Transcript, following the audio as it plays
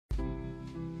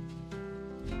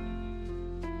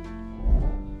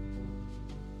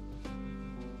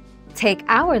Take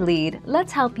our lead,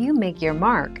 let's help you make your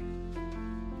mark.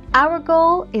 Our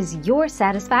goal is your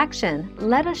satisfaction.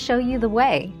 Let us show you the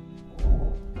way.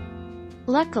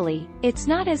 Luckily, it's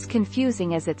not as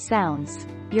confusing as it sounds.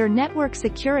 Your network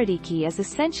security key is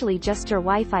essentially just your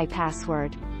Wi-Fi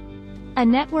password. A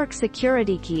network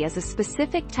security key is a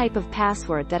specific type of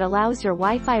password that allows your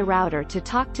Wi-Fi router to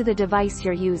talk to the device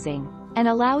you're using, and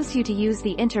allows you to use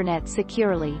the internet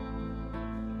securely.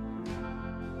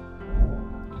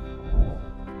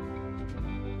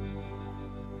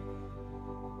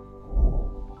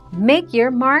 Make your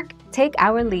mark, take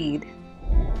our lead.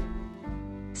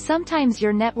 Sometimes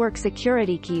your network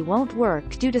security key won't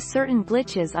work due to certain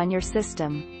glitches on your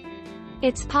system.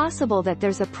 It's possible that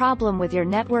there's a problem with your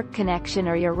network connection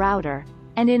or your router,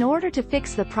 and in order to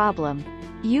fix the problem,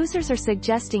 users are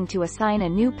suggesting to assign a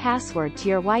new password to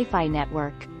your Wi-Fi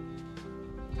network.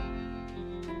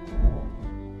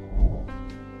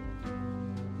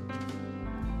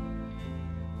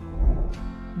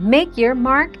 Make your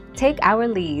mark, take our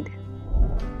lead.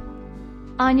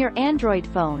 On your Android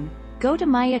phone, go to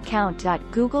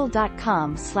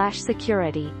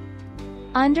myaccount.google.com/security.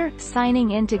 Under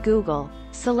Signing in to Google,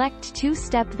 select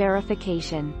two-step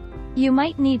verification. You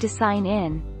might need to sign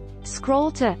in.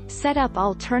 Scroll to Set up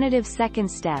alternative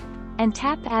second step, and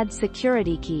tap Add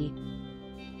security key.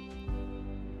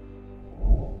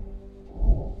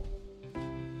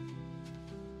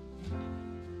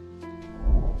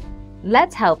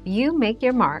 Let's help you make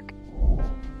your mark.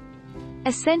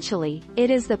 Essentially,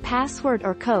 it is the password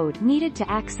or code needed to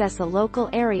access a local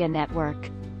area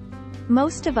network.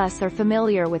 Most of us are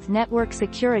familiar with network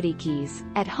security keys.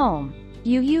 At home,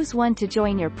 you use one to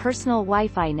join your personal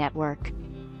Wi-Fi network.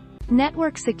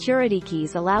 Network security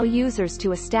keys allow users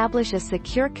to establish a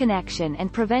secure connection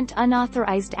and prevent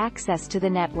unauthorized access to the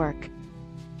network.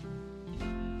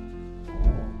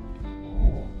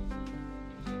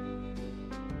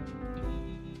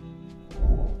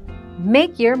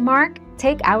 Make your mark,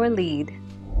 take our lead.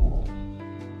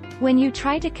 When you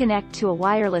try to connect to a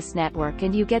wireless network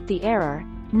and you get the error,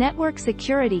 network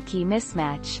security key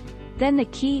mismatch, then the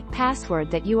key, password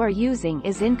that you are using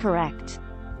is incorrect.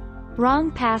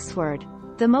 Wrong password.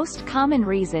 The most common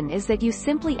reason is that you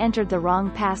simply entered the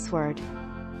wrong password.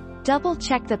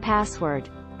 Double-check the password.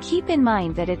 Keep in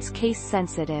mind that it's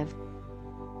case-sensitive.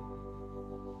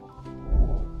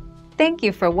 Thank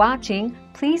you for watching.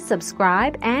 Please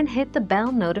subscribe and hit the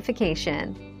bell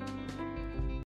notification.